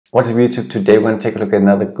What's up YouTube? Today we're going to take a look at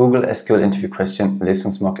another Google SQL interview question. This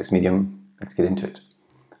one's marked as medium. Let's get into it.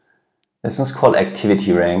 This one's called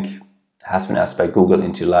Activity Rank. It has been asked by Google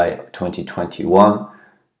in July 2021.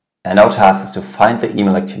 And our task is to find the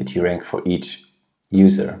email activity rank for each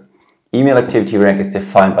user. Email activity rank is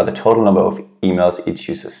defined by the total number of emails each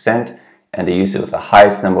user sent, and the user with the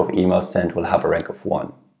highest number of emails sent will have a rank of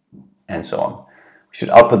 1, and so on. We should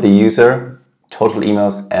output the user, total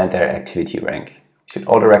emails, and their activity rank. We should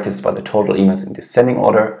order records by the total emails in descending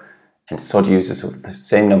order and sort users with the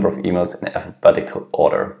same number of emails in alphabetical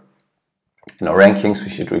order. In our rankings, we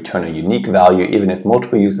should return a unique value even if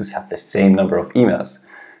multiple users have the same number of emails.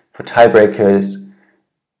 For tiebreakers,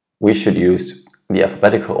 we should use the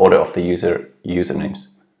alphabetical order of the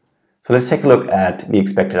usernames. So let's take a look at the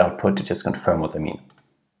expected output to just confirm what they mean.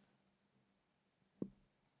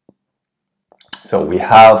 So we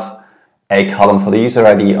have a column for the user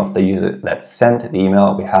ID of the user that sent the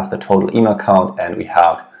email, we have the total email count, and we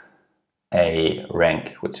have a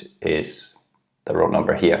rank, which is the row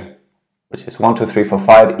number here, which is 1, 2, 3, 4,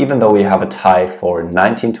 5, even though we have a tie for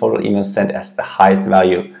 19 total emails sent as the highest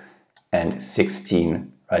value and 16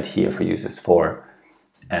 right here for users 4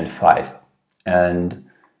 and 5. And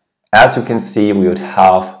as you can see, we would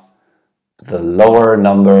have the lower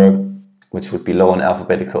number, which would be low in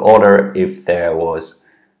alphabetical order if there was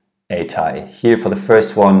a tie. Here for the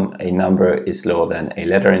first one, a number is lower than a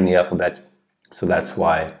letter in the alphabet, so that's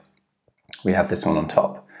why we have this one on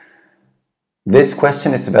top. This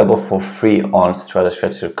question is available for free on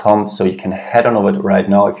StrataScratch.com, so you can head on over right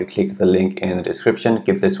now if you click the link in the description.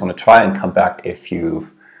 Give this one a try and come back if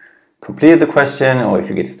you've completed the question or if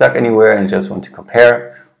you get stuck anywhere and just want to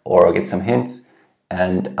compare or get some hints,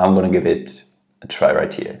 and I'm going to give it a try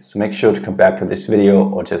right here. So make sure to come back to this video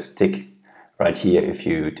or just stick right here if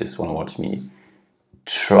you just want to watch me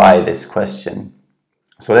try this question.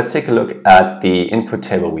 So let's take a look at the input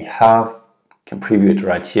table we have. You can preview it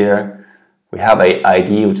right here. We have a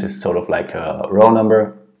ID, which is sort of like a row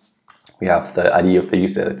number. We have the ID of the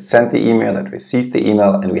user that sent the email, that received the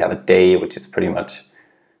email, and we have a day, which is pretty much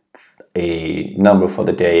a number for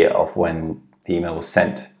the day of when the email was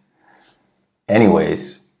sent.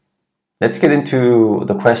 Anyways, let's get into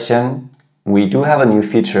the question. We do have a new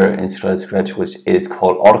feature in StrataScratch, which is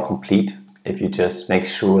called autocomplete. If you just make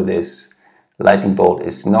sure this lightning bolt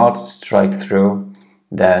is not struck through,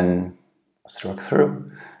 then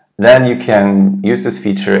you can use this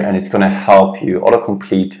feature and it's going to help you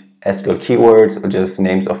autocomplete SQL keywords or just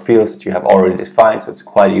names of fields that you have already defined. So it's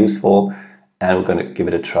quite useful, and we're going to give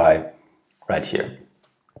it a try right here.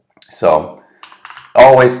 So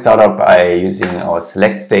always start out by using our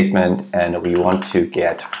select statement, and we want to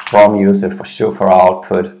get from user for sure for our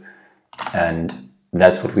output, and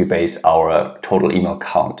that's what we base our total email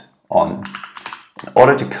count on. In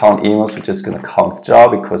order to count emails, we're just going to count star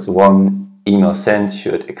because one email sent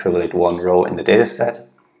should equivalent one row in the data set,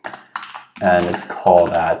 and let's call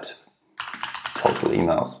that total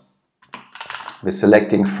emails. We're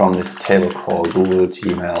selecting from this table called Google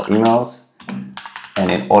Gmail emails, and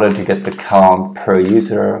in order to get the count per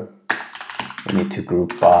user, we need to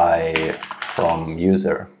group by from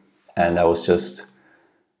user, and that was just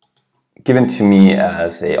given to me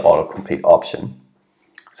as a autocomplete option.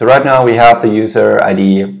 So right now we have the user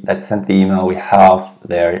ID that sent the email, we have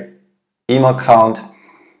their email count,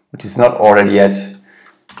 which is not ordered yet.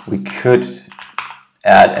 We could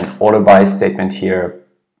add an order by statement here,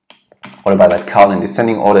 order by that count in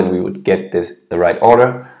descending order, and we would get the right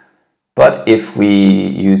order. But if we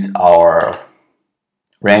use our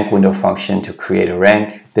rank window function to create a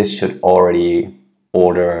rank, this should already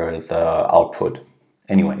order the output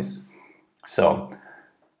anyways. So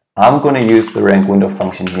I'm going to use the rank window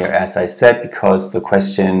function here, as I said, because the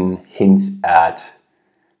question hints at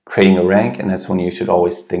creating a rank, and that's when you should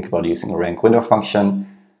always think about using a rank window function.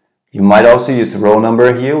 You might also use a row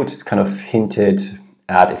number here, which is kind of hinted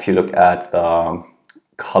at if you look at the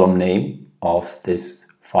column name of this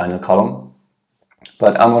final column.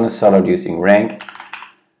 But I'm going to start out using rank.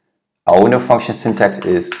 Our window function syntax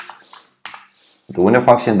is the window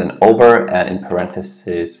function, then over, and in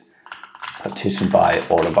parentheses partition by,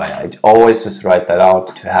 order by. I always just write that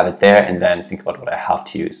out to have it there and then think about what I have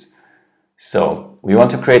to use. So we want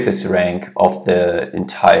to create this rank of the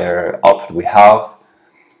entire output we have,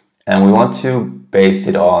 and we want to base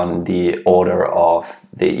it on the order of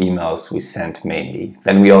the emails we sent mainly.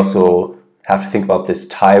 Then we also have to think about this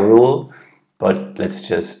tie rule, but let's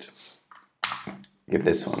just give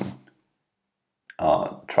this one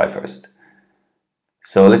a try first.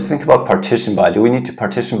 So let's think about partition by. Do we need to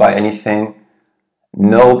partition by anything?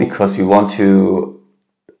 No, because we want to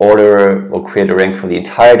order or create a rank for the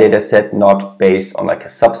entire data set, not based on like a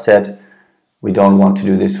subset. We don't want to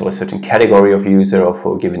do this for a certain category of user or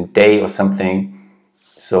for a given day or something.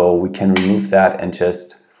 So we can remove that and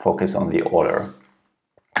just focus on the order.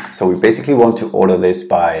 So we basically want to order this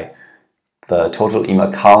by the total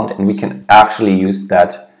email count, and we can actually use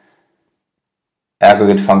that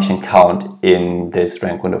aggregate function count in this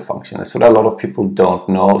rank window function. That's what a lot of people don't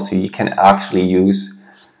know. So you can actually use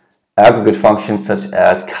aggregate functions such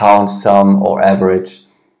as count, sum, or average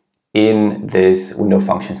in this window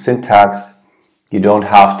function syntax. You don't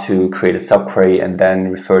have to create a subquery and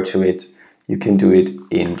then refer to it. You can do it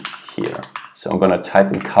in here. So I'm going to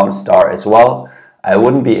type in count star as well. I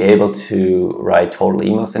wouldn't be able to write total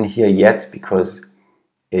emails in here yet because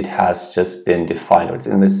it has just been defined, or it's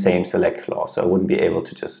in the same select clause. So I wouldn't be able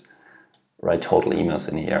to just write total emails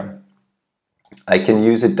in here. I can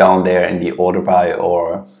use it down there in the order by,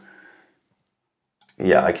 or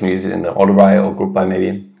yeah, I can use it in the order by or group by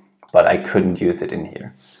maybe, but I couldn't use it in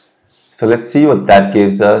here. So let's see what that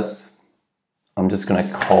gives us. I'm just going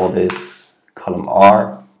to call this column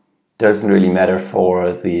R. Doesn't really matter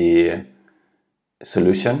for the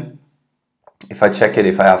solution if I check it,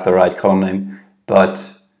 if I have the right column name.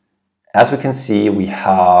 But as we can see, we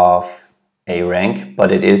have a rank,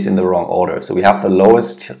 but it is in the wrong order. So we have the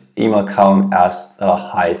lowest email count as the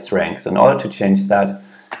highest rank. So in order to change that,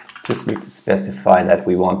 just need to specify that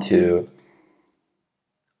we want to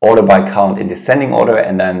order by count in descending order,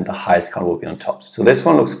 and then the highest count will be on top. So this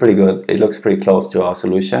one looks pretty good. It looks pretty close to our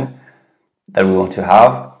solution that we want to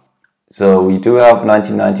have. So we do have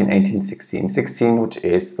 19, 19, 18, 16, 16, which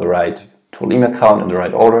is the right total email count in the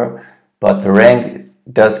right order, but the rank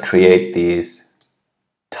does create these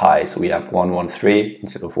ties. So we have 1, 1, 3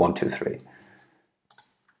 instead of 1, 2, 3.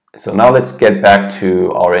 So now let's get back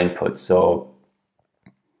to our input. So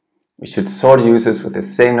we should sort users with the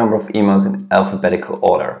same number of emails in alphabetical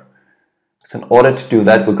order. So in order to do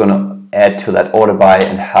that, we're going to add to that order by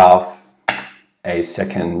and have a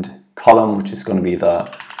second column, which is going to be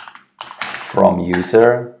the from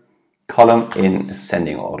user column in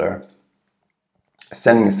ascending order.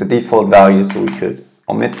 Ascending is the default value, so we could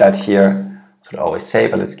omit that here. That's what I always say,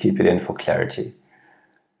 but let's keep it in for clarity.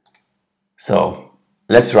 So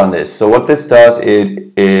let's run this. So what this does,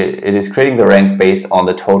 it is creating the rank based on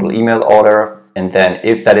the total email order, and then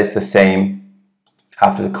if that is the same,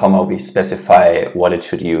 after the comma we specify what it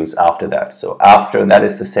should use after that. So after that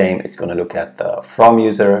is the same, it's going to look at the from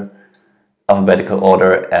user alphabetical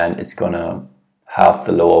order, and it's going to have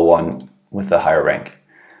the lower one with the higher rank.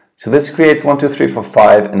 So this creates 1, 2, 3, 4,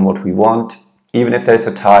 5, and what we want, even if there's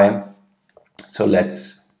a tie. So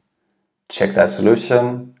let's check that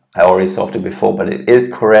solution. I already solved it before, but it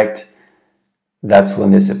is correct. That's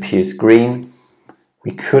when this appears green.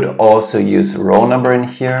 We could also use row number in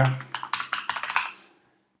here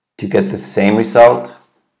to get the same result,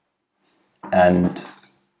 and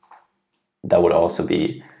that would also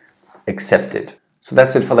be accepted. So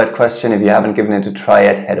that's it for that question. If you haven't given it a try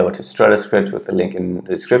yet, head over to StrataScratch with the link in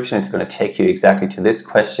the description. It's going to take you exactly to this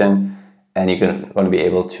question, and you're going to be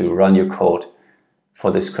able to run your code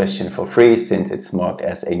for this question for free, since it's marked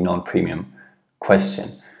as a non-premium question.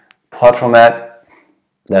 Apart from that,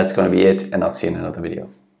 that's going to be it, and I'll see you in another video.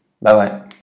 Bye bye.